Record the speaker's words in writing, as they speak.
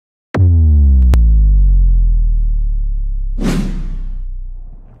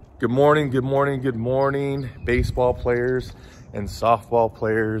Good morning, good morning, good morning, baseball players and softball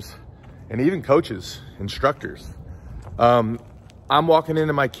players and even coaches, instructors. I'm walking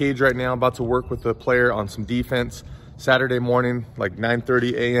into my cage right now, about to work with a player on some defense. Saturday morning, like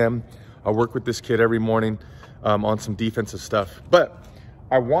 9:30 a.m. I work with this kid every morning on some defensive stuff. But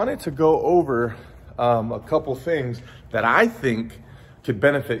I wanted to go over a couple things that I think could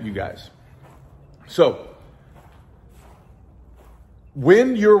benefit you guys. So,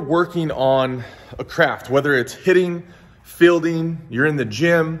 when you're working on a craft, whether it's hitting, fielding, you're in the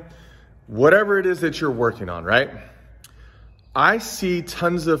gym, whatever it is that you're working on, right? I see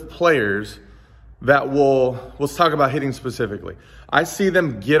tons of players that let's talk about hitting specifically. I see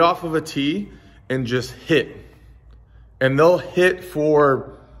them get off of a tee and just hit. And they'll hit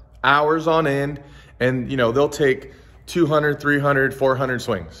for hours on end, and they'll take 200, 300, 400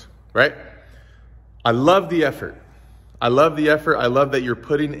 swings, right? I love the effort. I love the effort. I love that you're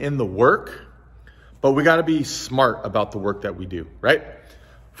putting in the work, but we got to be smart about the work that we do, right?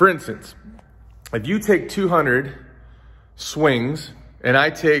 For instance, if you take 200 swings and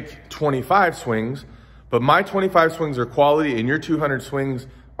I take 25 swings, but my 25 swings are quality and your 200 swings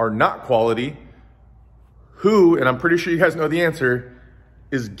are not quality, who, and I'm pretty sure you guys know the answer,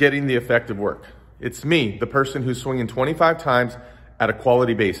 is getting the effective work? It's me, the person who's swinging 25 times at a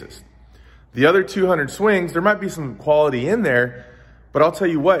quality basis. The other 200 swings, there might be some quality in there, but I'll tell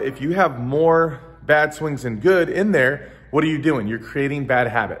you what, if you have more bad swings than good in there, what are you doing? You're creating bad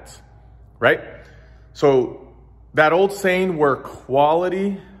habits, right? So that old saying where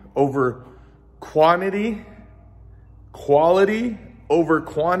quality over quantity, quality over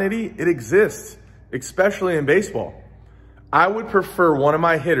quantity, it exists, especially in baseball. I would prefer one of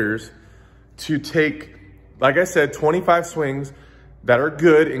my hitters to take, like I said, 25 swings that are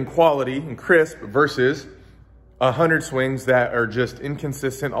good in quality and crisp versus 100 swings that are just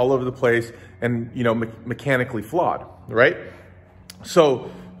inconsistent all over the place and mechanically flawed, right? So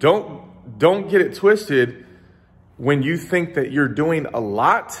don't get it twisted when you think that you're doing a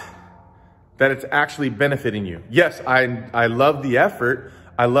lot, that it's actually benefiting you. Yes, I love the effort.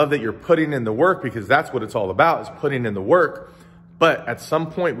 I love that you're putting in the work, because that's what it's all about, is putting in the work. But at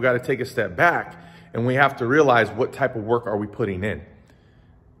some point, we got to take a step back and we have to realize, what type of work are we putting in?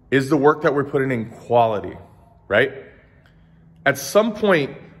 Is the work that we're putting in quality, right? At some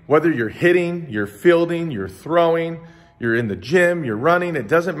point, whether you're hitting, you're fielding, you're throwing, you're in the gym, you're running, it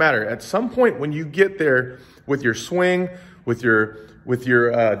doesn't matter. At some point when you get there with your swing, with your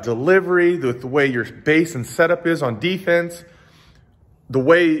delivery, with the way your base and setup is on defense, the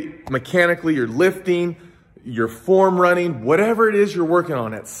way mechanically you're lifting, your form running, whatever it is you're working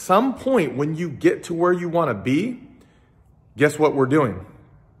on, at some point when you get to where you want to be, guess what we're doing?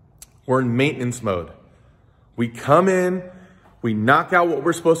 We're in maintenance mode. We come in, we knock out what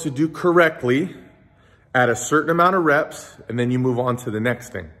we're supposed to do correctly at a certain amount of reps, and then you move on to the next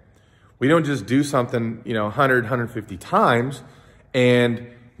thing. We don't just do something, 100, 150 times and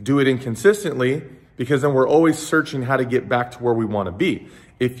do it inconsistently, because then we're always searching how to get back to where we want to be.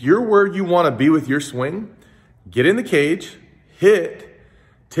 If you're where you want to be with your swing, get in the cage, hit,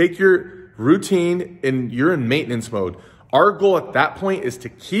 take your routine, and you're in maintenance mode. Our goal at that point is to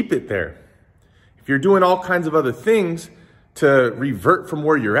keep it there. If you're doing all kinds of other things to revert from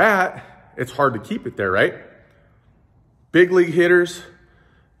where you're at, it's hard to keep it there, right? Big league hitters,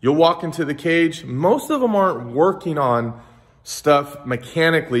 you'll walk into the cage. Most of them aren't working on stuff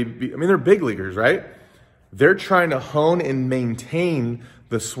mechanically. I mean, they're big leaguers, right? They're trying to hone and maintain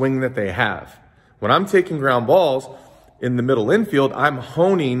the swing that they have. When I'm taking ground balls in the middle infield, I'm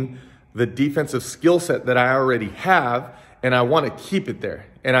honing the defensive skill set that I already have, and I want to keep it there.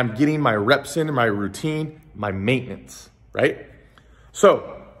 And I'm getting my reps in, my routine, my maintenance, right?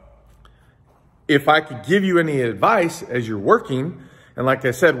 So if I could give you any advice as you're working, and like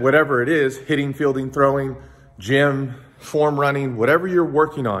I said, whatever it is, hitting, fielding, throwing, gym, form running, whatever you're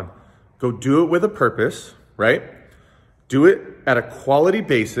working on, go do it with a purpose, right? Do it at a quality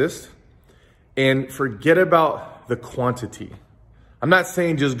basis and forget about the quantity. I'm not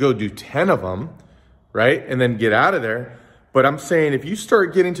saying just go do 10 of them, right? And then get out of there. But I'm saying if you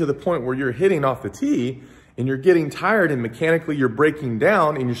start getting to the point where you're hitting off the tee and you're getting tired and mechanically you're breaking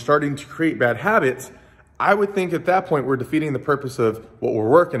down and you're starting to create bad habits, I would think at that point we're defeating the purpose of what we're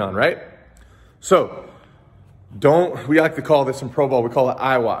working on, right? So we like to call this in pro ball, we call it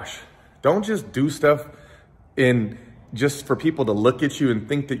eyewash. Don't just do stuff just for people to look at you and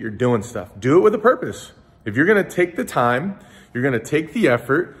think that you're doing stuff. Do it with a purpose. If you're gonna take the time, you're gonna take the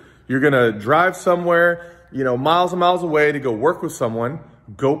effort, you're gonna drive somewhere, miles and miles away to go work with someone,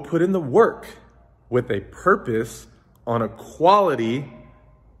 go put in the work with a purpose on a quality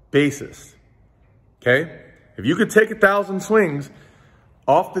basis, okay? If you could take 1,000 swings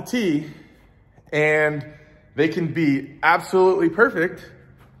off the tee and they can be absolutely perfect,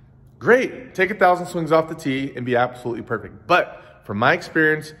 great. Take 1,000 swings off the tee and be absolutely perfect. But from my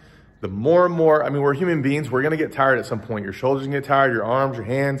experience, the more and more, I mean, we're human beings, we're gonna get tired at some point. Your shoulders can get tired, your arms, your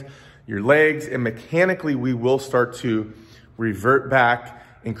hands, your legs, and mechanically we will start to revert back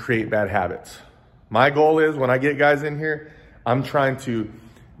and create bad habits. My goal is when I get guys in here, I'm trying to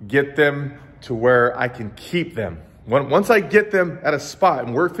get them to where I can keep them. Once I get them at a spot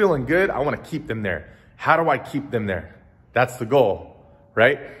and we're feeling good, I wanna keep them there. How do I keep them there? That's the goal,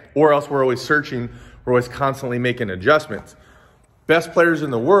 right? Or else we're always searching, we're always constantly making adjustments. Best players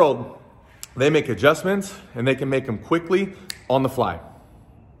in the world, they make adjustments and they can make them quickly on the fly.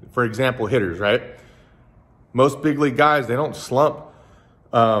 For example, hitters, right? Most big league guys, they don't slump.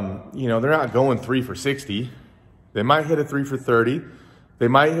 You know, they're not going 3 for 60. They might hit a 3 for 30. They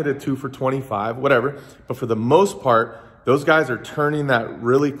might hit a 2 for 25, whatever. But for the most part, those guys are turning that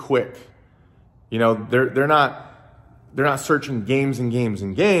really quick. You know, they're not searching games and games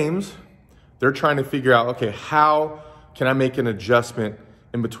and games. They're trying to figure out, okay, how can I make an adjustment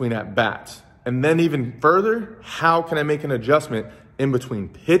in between at bats? And then even further, how can I make an adjustment in between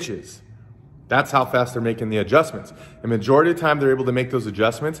pitches? That's how fast they're making the adjustments. The majority of the time they're able to make those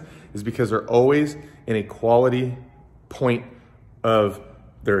adjustments is because they're always in a quality point of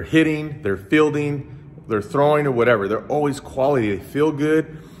their hitting, their fielding, their throwing or whatever. They're always quality. They feel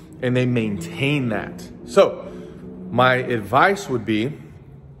good and they maintain that. So my advice would be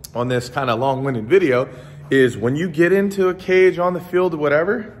on this kind of long-winded video is when you get into a cage on the field or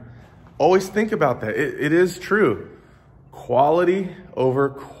whatever, always think about that. It is true. Quality over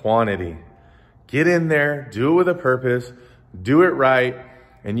quantity. Get in there, do it with a purpose, do it right,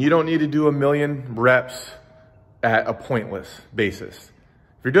 and you don't need to do 1,000,000 reps at a pointless basis.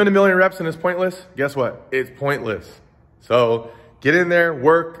 If you're doing 1,000,000 reps and it's pointless, guess what? It's pointless. So get in there,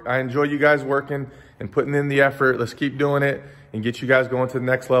 work. I enjoy you guys working and putting in the effort. Let's keep doing it and get you guys going to the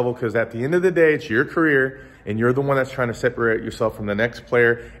next level, because at the end of the day, it's your career and you're the one that's trying to separate yourself from the next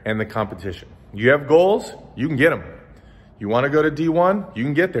player and the competition. You have goals, you can get them. You want to go to D1, you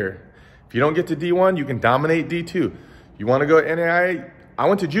can get there. If you don't get to D1, you can dominate D2. You want to go to NAIA? I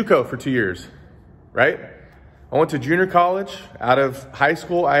went to JUCO for 2 years, right? I went to junior college. Out of high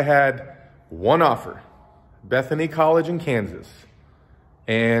school, I had one offer, Bethany College in Kansas,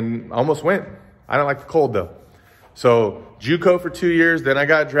 and I almost went. I don't like the cold though. So JUCO for 2 years, then I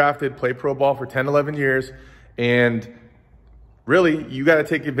got drafted, played pro ball for 10, 11 years, and really, you got to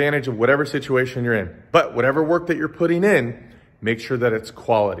take advantage of whatever situation you're in. But whatever work that you're putting in, make sure that it's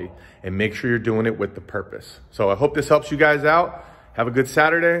quality and make sure you're doing it with the purpose. So I hope this helps you guys out. Have a good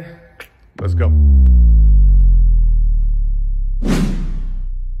Saturday. Let's go.